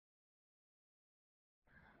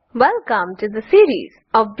Welcome to the series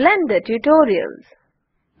of Blender tutorials.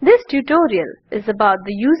 This tutorial is about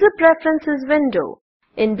the User Preferences window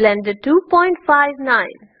in Blender 2.59.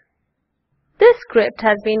 This script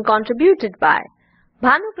has been contributed by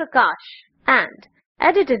Bhanu Prakash and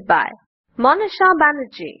edited by Monisha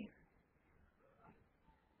Banerjee.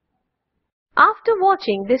 After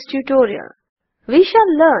watching this tutorial, we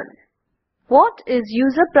shall learn what is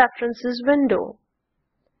User Preferences window,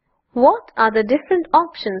 what are the different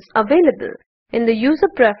options available in the User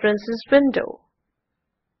Preferences window,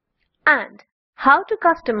 and how to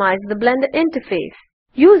customize the Blender interface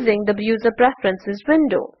using the User Preferences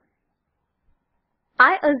window.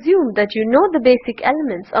 I assume that you know the basic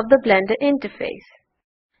elements of the Blender interface.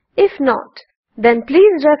 If not, then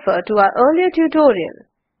please refer to our earlier tutorial,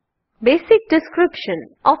 Basic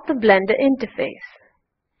Description of the Blender Interface.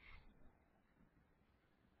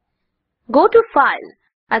 Go to File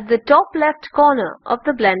at the top left corner of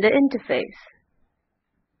the Blender interface.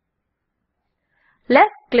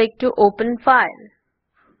 Left-click to open File.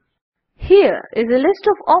 Here is a list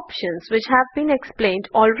of options which have been explained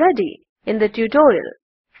already in the tutorial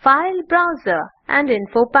File Browser and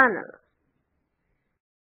Info Panel.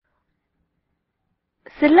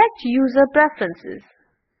 Select User Preferences.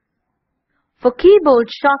 For keyboard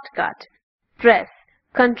shortcut, press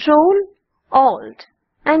Ctrl, Alt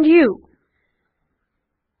and U.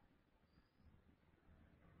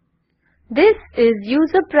 This is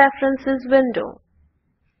User Preferences window.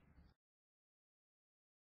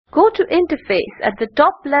 Go to Interface at the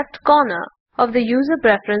top left corner of the User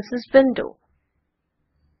Preferences window.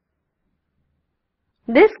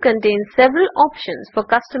 This contains several options for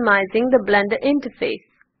customizing the Blender interface.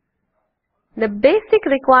 The basic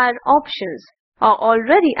required options are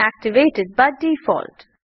already activated by default.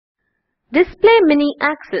 Display Mini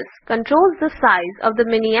Axis controls the size of the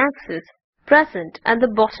mini axis present at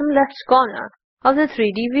the bottom left corner of the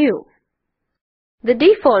 3D view. The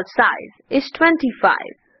default size is 25.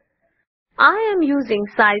 I am using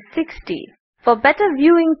size 60 for better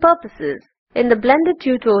viewing purposes in the Blender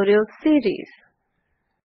tutorial series.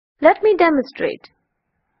 Let me demonstrate.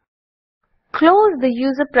 Close the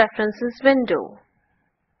User Preferences window.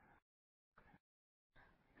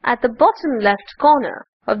 At the bottom left corner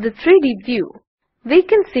of the 3D view, we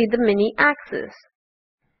can see the mini axis.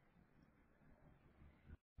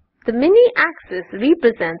 The mini axis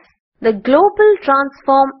represents the global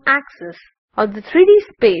transform axis of the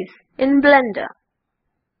 3D space in Blender.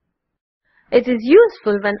 It is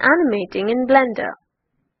useful when animating in Blender.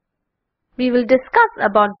 We will discuss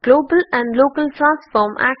about global and local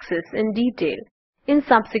transform axis in detail in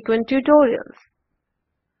subsequent tutorials.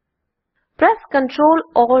 Press Ctrl,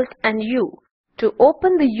 Alt and U to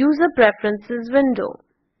open the User Preferences window.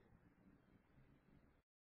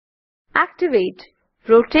 Activate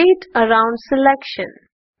Rotate Around Selection.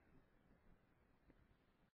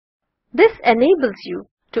 This enables you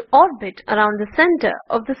to orbit around the center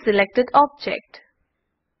of the selected object.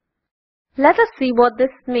 Let us see what this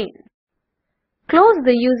means. Close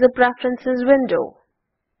the User Preferences window.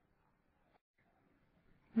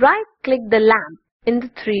 Right-click the lamp in the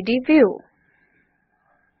 3D view.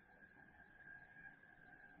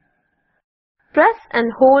 Press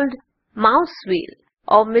and hold mouse wheel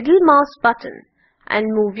or middle mouse button and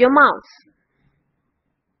move your mouse.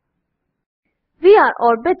 We are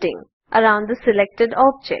orbiting around the selected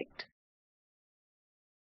object.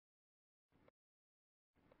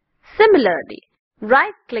 Similarly,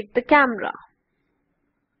 right-click the camera.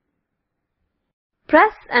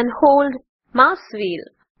 Press and hold mouse wheel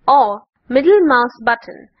or middle mouse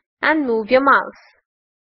button and move your mouse.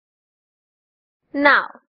 Now,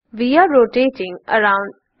 we are rotating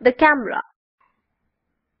around the camera.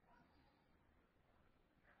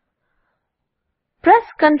 Press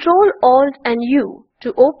Ctrl, Alt and U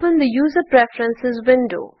to open the User Preferences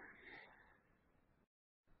window.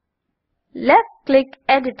 Left-click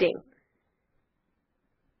Editing.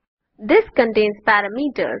 This contains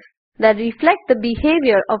parameters that reflect the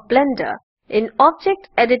behavior of Blender in Object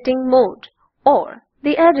Editing mode or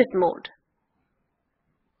the Edit mode.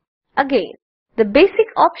 Again, the basic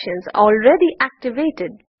options are already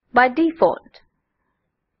activated by default.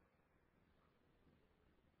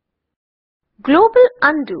 Global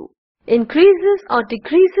Undo increases or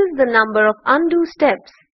decreases the number of undo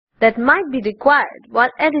steps that might be required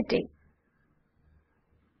while editing.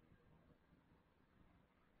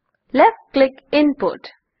 Left-click Input.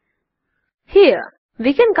 Here,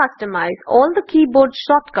 we can customize all the keyboard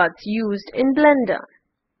shortcuts used in Blender.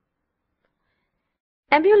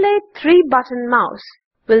 Emulate 3-button mouse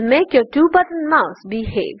will make your 2-button mouse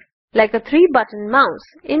behave like a 3-button mouse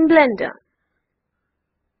in Blender.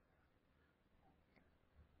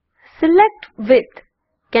 Select With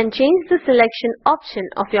can change the selection option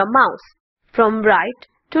of your mouse from right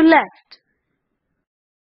to left.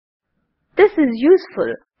 This is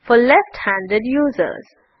useful for left-handed users.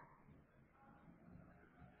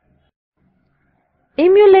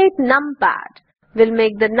 Emulate Numpad will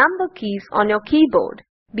make the number keys on your keyboard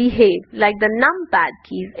behave like the numpad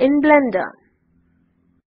keys in Blender.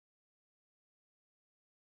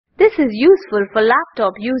 This is useful for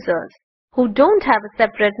laptop users who don't have a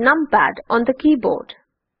separate numpad on the keyboard.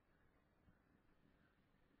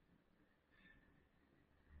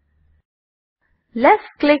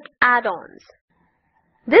 Left-click Add-ons.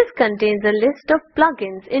 This contains a list of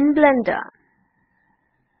plugins in Blender.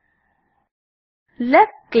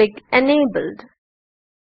 Left-click Enabled.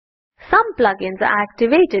 Some plugins are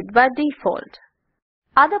activated by default.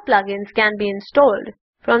 Other plugins can be installed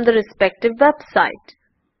from the respective website.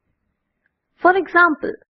 For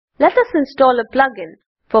example, let us install a plugin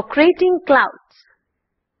for creating clouds.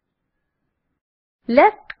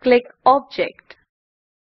 Left-click Object.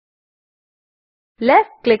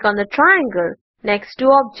 Left-click on the triangle next to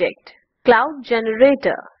Object, Cloud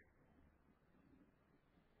Generator.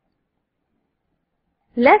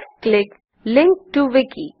 Left-click Link to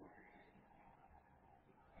Wiki.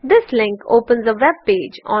 This link opens a web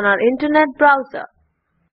page on our internet browser.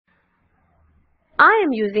 I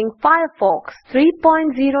am using Firefox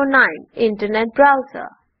 3.09 internet browser.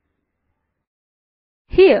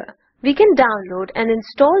 Here, we can download and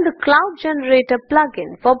install the Cloud Generator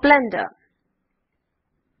plugin for Blender.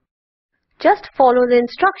 Just follow the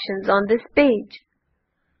instructions on this page.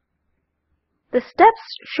 The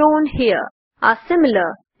steps shown here are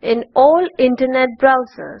similar in all internet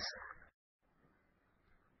browsers.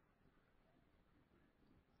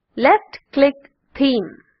 Left-click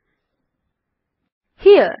Theme.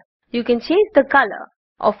 Here, you can change the color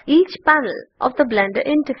of each panel of the Blender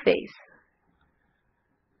interface.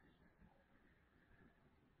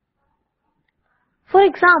 For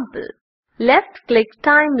example, left-click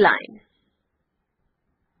Timeline.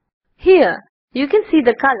 Here, you can see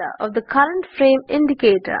the color of the current frame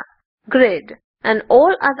indicator, grid, and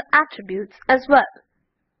all other attributes as well.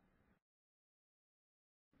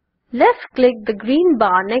 Left-click the green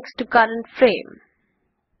bar next to current frame.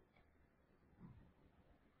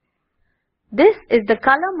 This is the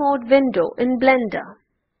color mode window in Blender.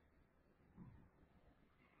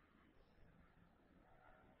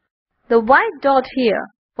 The white dot here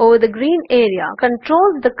over the green area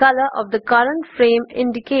controls the color of the current frame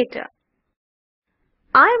indicator.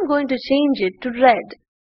 I am going to change it to red.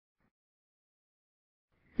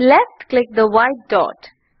 Left-click the white dot,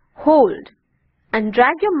 hold, and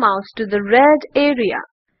drag your mouse to the red area.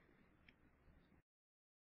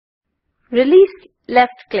 Release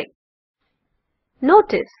left-click.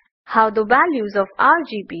 Notice how the values of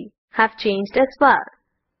RGB have changed as well.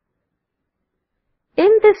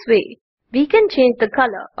 In this way, we can change the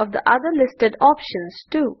color of the other listed options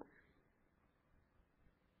too.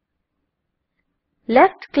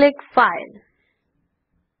 Left-click File.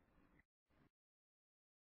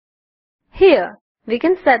 Here, we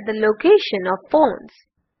can set the location of fonts,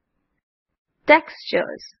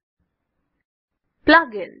 textures,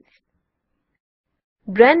 plugins,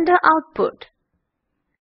 Blender output,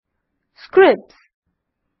 scripts,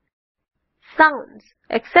 sounds,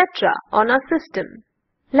 etc. on our system.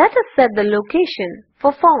 Let us set the location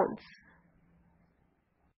for fonts.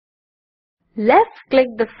 Left-click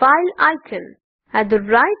the file icon at the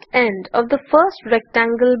right end of the first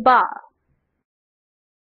rectangle bar.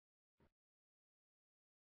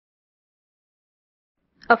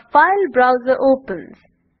 A file browser opens.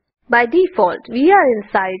 By default, we are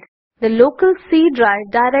inside the local C drive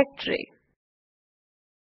directory.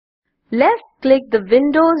 Left-click the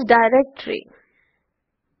Windows directory.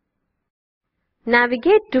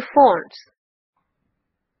 Navigate to Fonts.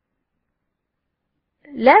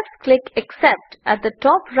 Left-click Accept at the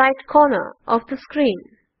top right corner of the screen.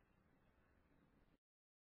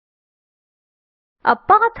 A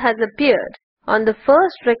path has appeared on the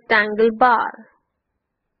first rectangle bar.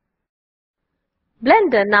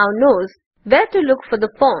 Blender now knows where to look for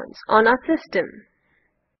the fonts on our system.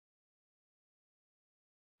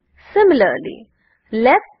 Similarly,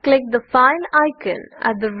 left-click the file icon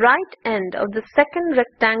at the right end of the second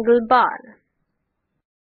rectangle bar.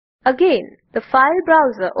 Again, the file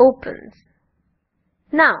browser opens.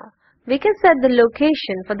 Now, we can set the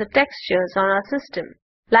location for the textures on our system,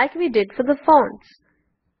 like we did for the fonts.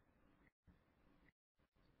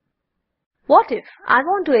 What if I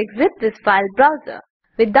want to exit this file browser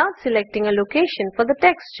without selecting a location for the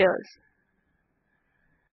textures?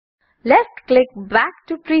 Left-click Back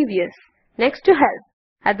to Previous next to Help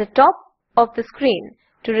at the top of the screen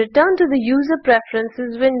to return to the User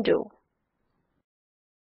Preferences window.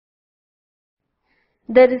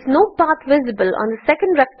 There is no path visible on the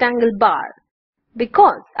second rectangle bar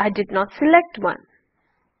because I did not select one.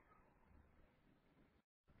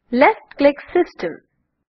 Left-click System.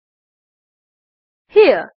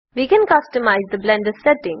 Here, we can customize the Blender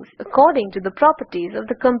settings according to the properties of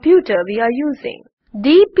the computer we are using.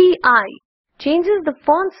 DPI changes the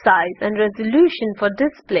font size and resolution for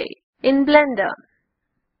display in Blender.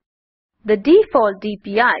 The default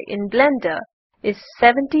DPI in Blender is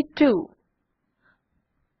 72.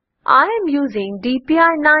 I am using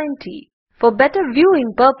DPI 90 for better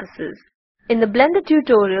viewing purposes in the Blender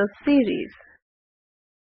tutorial series.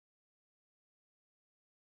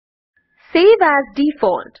 Save as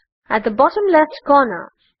default at the bottom left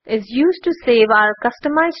corner is used to save our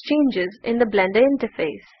customized changes in the Blender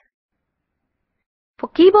interface. For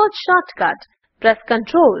keyboard shortcut, press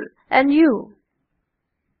Ctrl and U.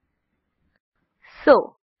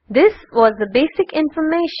 So, this was the basic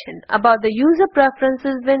information about the User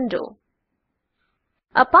Preferences window.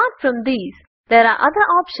 Apart from these, there are other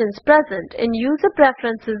options present in User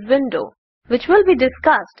Preferences window which will be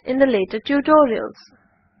discussed in the later tutorials.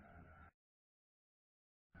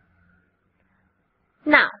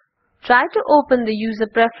 Now, try to open the User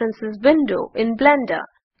Preferences window in Blender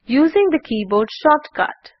using the keyboard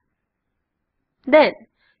shortcut. Then,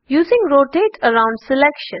 using Rotate Around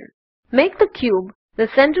selection, make the cube the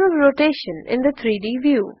center of rotation in the 3D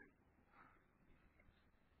view.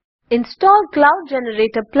 Install Cloud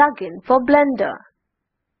Generator plugin for Blender.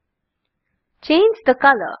 Change the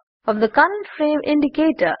color of the current frame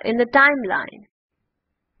indicator in the timeline.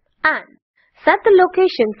 And set the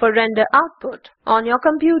location for render output on your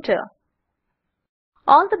computer.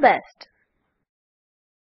 All the best!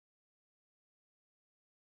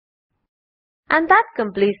 And that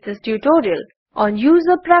completes this tutorial on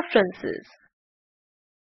User Preferences.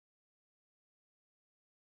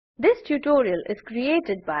 This tutorial is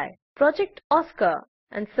created by Project Oscar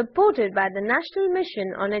and supported by the National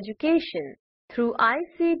Mission on Education through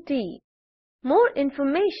ICT. More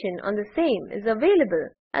information on the same is available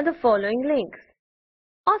at the following links: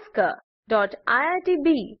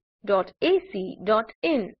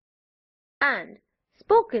 oscar.iitb.ac.in and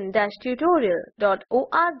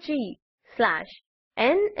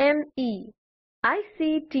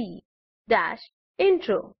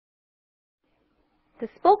spoken-tutorial.org/nmeict-intro. The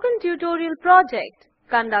Spoken Tutorial project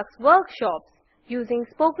conducts workshops using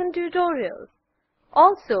spoken tutorials,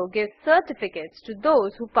 also gives certificates to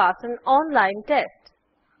those who pass an online test.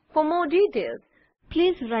 For more details,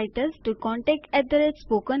 please write us to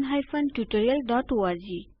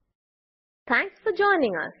contact@spoken-tutorial.org. Thanks for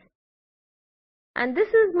joining us. And this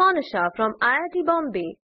is Monisha from IIT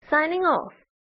Bombay signing off.